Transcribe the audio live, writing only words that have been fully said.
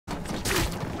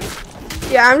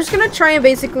Yeah, I'm just gonna try and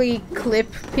basically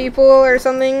clip people or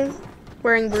something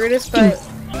wearing Brutus, but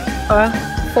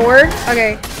 4.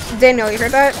 Okay, Daniel, you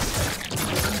heard that?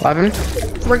 11.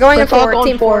 We're going in 4.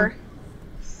 Team 4.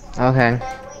 Okay.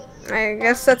 I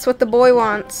guess that's what the boy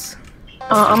wants.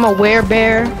 I'm a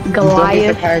werebear, Goliath. Don't be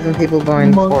surprised when people go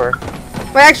in 4.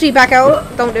 Wait, actually, back out.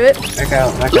 Don't do it. Back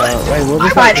out. Wait, we'll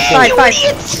just 5.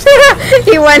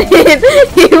 He went in.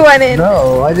 He went in.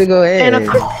 No, I did go in.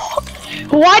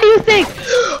 Why do you think?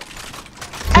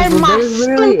 And my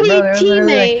stupid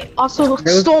teammate also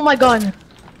stole my gun.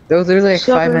 There was literally like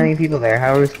 5 million people there.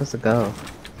 How are we supposed to go?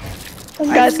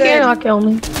 You guys cannot kill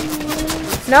me.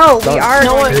 No, we are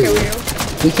going to kill you.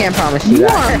 We can't promise you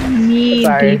that.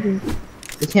 Sorry.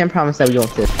 We can't promise that we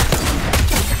won't kill.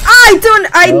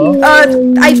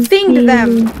 I pinged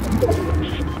them.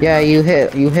 Yeah, you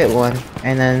hit one,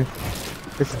 and then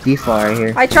this default right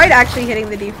here. I tried actually hitting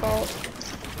the default,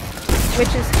 which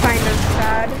is kind of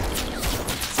sad.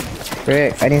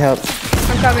 Rick, I need help.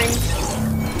 I'm coming.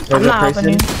 I'm not helping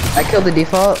you. I killed the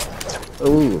default.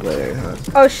 Ooh, there.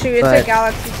 Oh shoot, it's a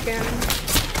galaxy skin.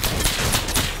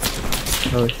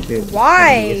 Oh shit.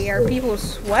 Why are people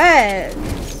sweat?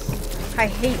 I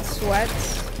hate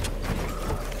sweats.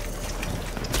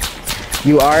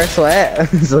 You are a sweat?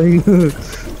 So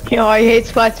Yo, I hate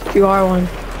sweats if you are one.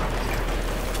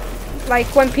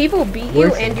 Like, when people beat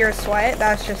you and you're sweat,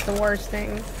 that's just the worst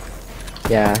thing.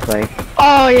 Yeah, like...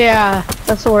 Oh yeah,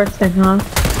 that's the worst thing, huh?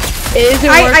 It isn't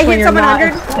worse I when hit you're not.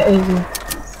 700.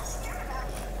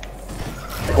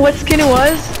 What skin it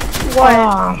was?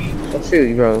 What? Let's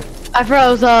shoot, bro. I forgot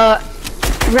it was a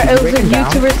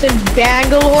YouTuber in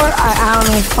Bangalore. I don't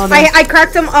know what it's called. I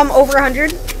cracked him over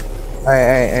 100.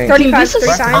 Alright. 35 3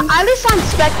 times. At least I'm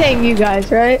spectating you guys,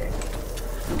 right?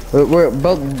 We're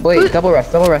both. Wait, double rush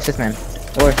this man.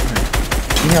 Double rush this man.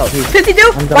 Need help, please.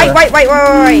 52.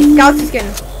 Wait. Galaxy skin.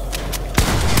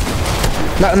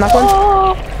 Knock one.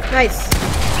 Nice.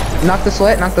 Knock the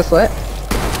sweat.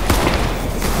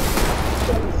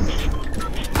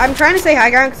 I'm trying to say high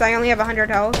ground because I only have 100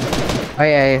 health. Oh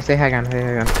yeah, say high ground.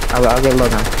 I'll get low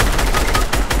ground.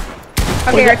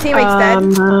 Okay, our teammate's dead.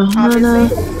 Obviously.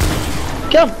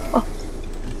 Kill him. Oh.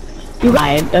 You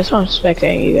lied. That's why I'm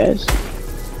spectating you guys.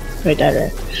 Right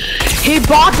there. He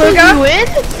boxes you in?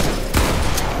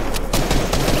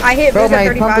 I hit Bro, my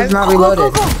 35. pump is not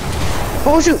reloaded.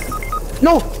 Oh shoot!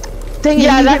 No! Dang it!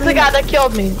 Yeah, that's the guy that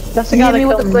killed me. That's the guy that killed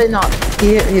me. With the flint knock.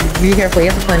 Be careful. He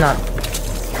has a flint knock.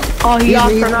 Oh, he's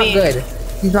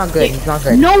not good. He's not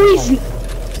good. No,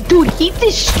 dude, he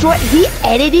destroyed. He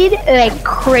edited like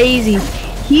crazy.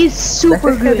 He's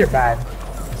super good. You're bad.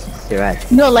 You're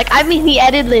bad. No, like I mean, he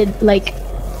edited like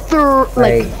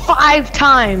 5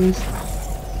 times,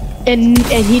 and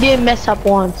he didn't mess up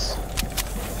once.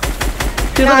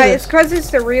 Dude, nah, it's because it's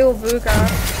the real Vuka.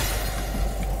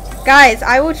 Guys,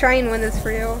 I will try and win this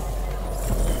for you.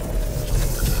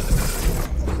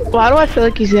 Why do I feel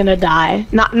like he's gonna die?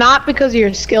 Not because of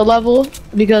your skill level,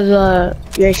 because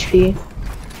your HP.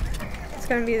 It's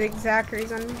gonna be the exact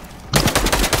reason.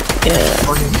 Yeah.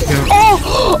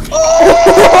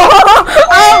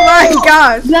 Oh my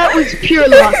gosh! That was pure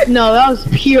luck. No, that was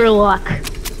pure luck.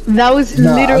 That was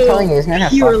literal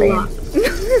pure luck.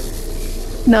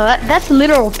 No, that's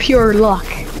literal pure luck.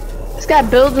 This guy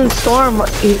builds in storm.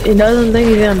 He doesn't think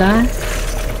he's gonna die.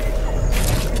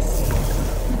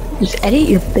 Just edit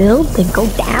your build and go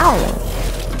down.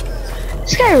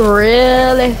 This guy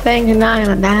really thinks he's not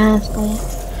gonna die in storm.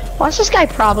 Watch this guy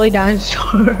probably die in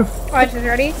storm. Watch this,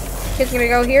 ready? He's gonna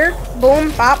go here.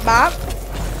 Boom, bop, bop.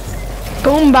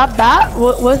 Boom, bop, bop.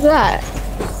 What was that?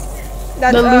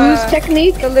 That's, the lose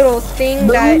technique? The little thing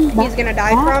that he's gonna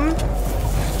die from.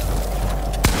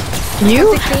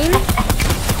 You? 16.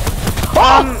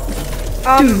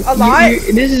 Dude, a lot.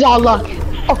 This is all luck.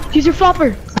 Oh, he's your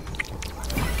flopper.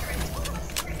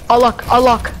 All luck.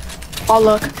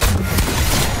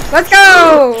 Let's go!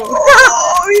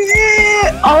 Oh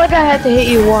yeah! All like I had to hit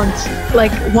you once,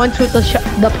 like once with the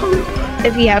pump,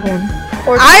 if he had one.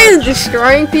 Or I am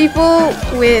destroying people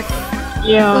with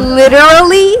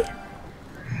literally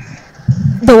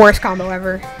the worst combo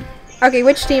ever. Okay,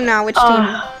 which team now? Which team?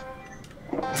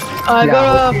 Go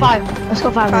to 5. Let's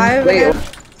go 5. Wait,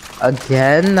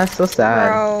 again? That's so sad.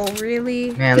 Bro,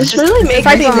 really? Man, this really makes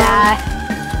me mad.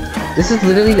 This is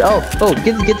literally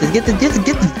get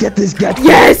this.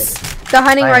 Yes! The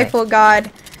hunting rifle god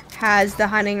has the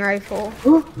hunting rifle.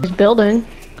 He's building.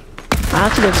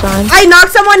 That's a good sign. I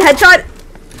knocked someone headshot.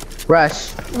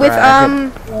 Rush. With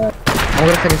I'm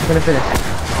gonna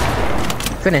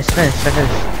finish. Finish.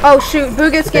 Oh shoot,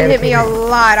 Bugus can hit me a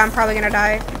lot. I'm probably gonna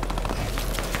die.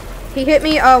 He hit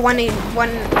me, I'm in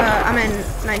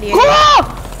 98.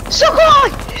 Oh! So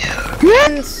close!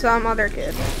 And some other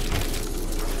kid.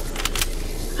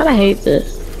 I hate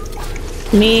this.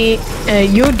 Me,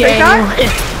 you, Daniel.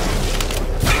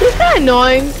 It's kind of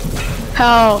annoying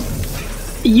how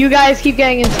you guys keep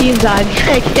getting in teams and I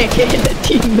can't get in a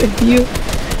team with you.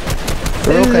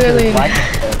 This is really...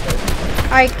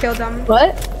 I killed him.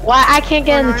 What? Why I can't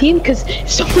get in the team? Because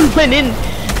someone went in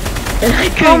and I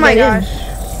couldn't. Oh my gosh.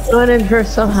 Went in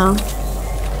first somehow.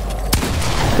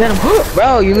 Get him.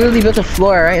 Bro, you literally built a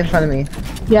floor right in front of me.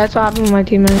 Yeah, that's what happened with my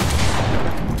teammate.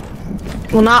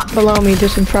 Well, not below me,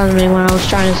 just in front of me when I was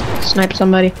trying to snipe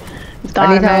somebody.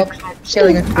 I need help.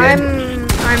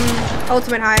 I'm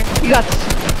ultimate high. You got this.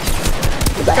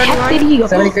 31.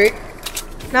 73.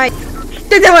 Nice.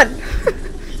 31.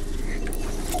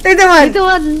 31.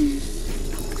 31.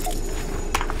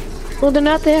 Well, they're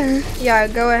not there. Yeah,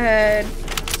 go ahead,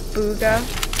 Booga.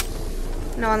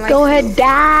 No one likes Go you. ahead,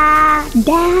 da.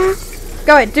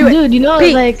 Go ahead, do it. Dude, you know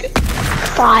Pete. like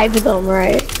 5 of them,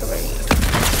 right?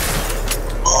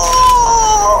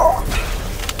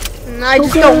 I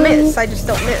just don't miss. I just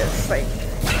don't miss. Like,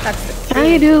 that's the thing. How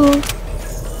you do?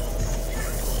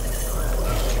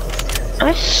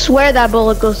 I swear that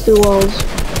bullet goes through walls.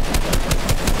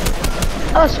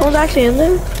 Oh, someone's actually in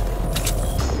there?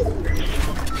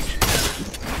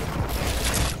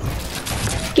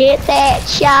 Get that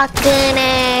shotgun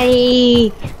at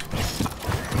it.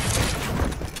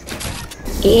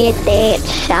 Get that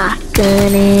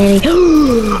shotgun at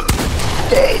it.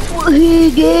 That's what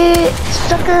he gets,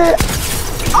 sucker.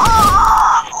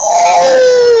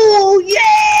 Oh,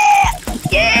 yeah!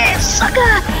 Yeah,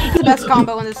 sucker! The best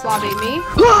combo in this lobby, me.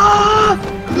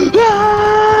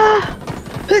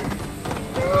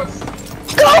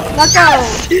 Let's go!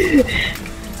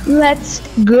 Let's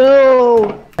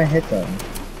go! I hit them.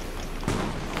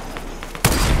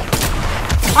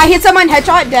 I hit someone,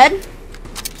 headshot, dead.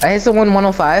 I hit someone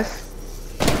 105.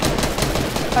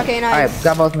 Okay, nice. Alright,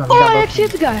 got both of them. Oh, I actually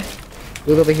hit the guy.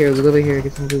 Look over here,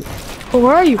 get some loot. Oh,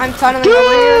 where are you? I'm tunneling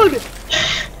over here.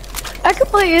 I could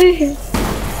play anything.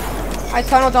 I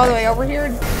tunneled all the way over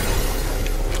here.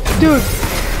 Dude,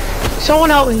 someone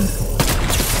help me.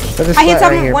 I hit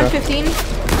someone right 115.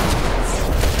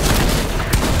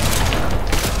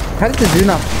 How did the dude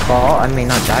not fall? I mean,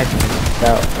 not die from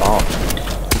that fall.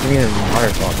 He didn't even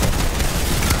waterfall.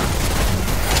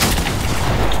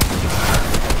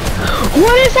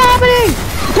 What is happening?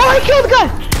 Oh, I killed the guy!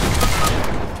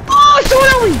 Oh, someone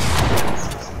help me!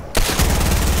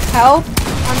 Help!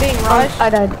 I'm being rushed. I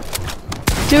died.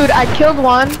 Dude, I killed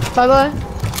one, by the way.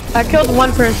 I killed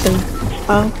one person.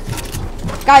 Oh.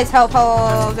 Guys, help,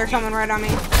 help. There's someone right on me.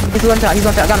 He's one shot,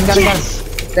 got him. Yes.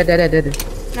 Dead.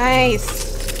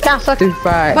 Nice. Can't suck. Dude,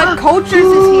 five. But Coaches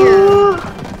is here.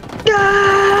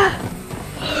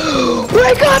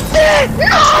 Wake up, dude!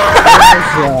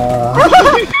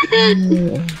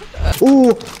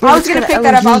 Ooh, I was gonna pick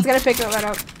that up.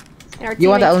 And our You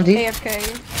want the LMG? AFK.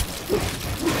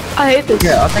 I hate this.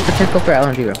 Yeah, I'll take the pistol for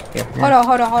LMG, bro. Yeah.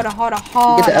 Hold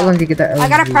on. Get the LMG, get that LMG. I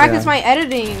gotta practice my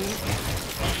editing.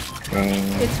 Dang.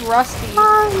 It's rusty.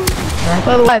 Five.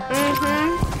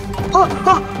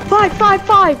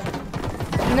 Five.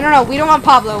 No. We don't want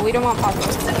Pablo.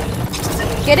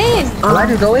 Get in.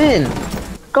 Elijah, go in.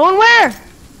 Going where?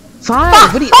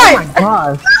 Five. What do you? Oh my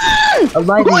gosh.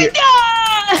 Elijah. Oh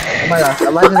my gosh.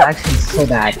 Elijah's actually so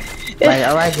bad. Like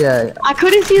Elijah. I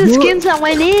couldn't see the skins that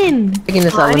went in. Taking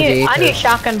this LMG. I need a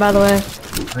shotgun, by the way.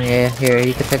 Oh, yeah, here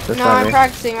you can pick this. No, I'm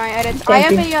practicing my edits. I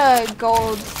have a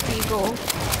gold eagle.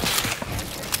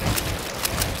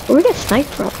 Where'd we get sniped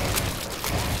from?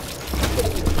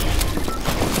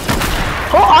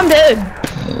 Oh, I'm dead.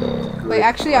 Wait,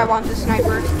 actually, I want the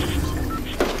sniper.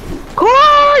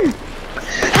 Corn!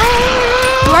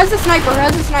 Who has the sniper?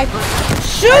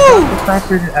 Shoot!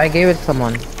 I gave it to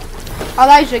someone.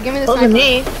 Elijah, give me the sniper.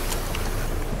 Me.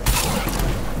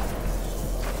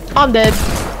 I'm dead.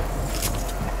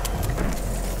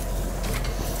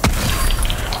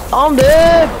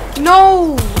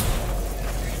 No!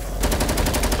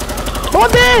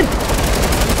 I'm dead!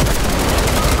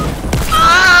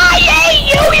 I hate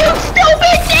you, you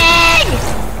stupid thing!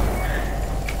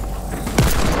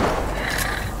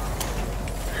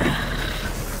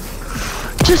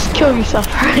 Just kill yourself,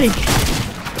 right?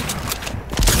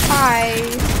 Hi.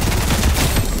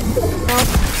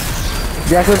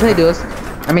 Yeah, can we play duos?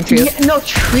 I mean trios. Yeah, no,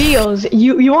 trios.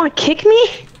 You want to kick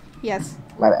me? Yes.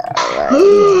 My bad.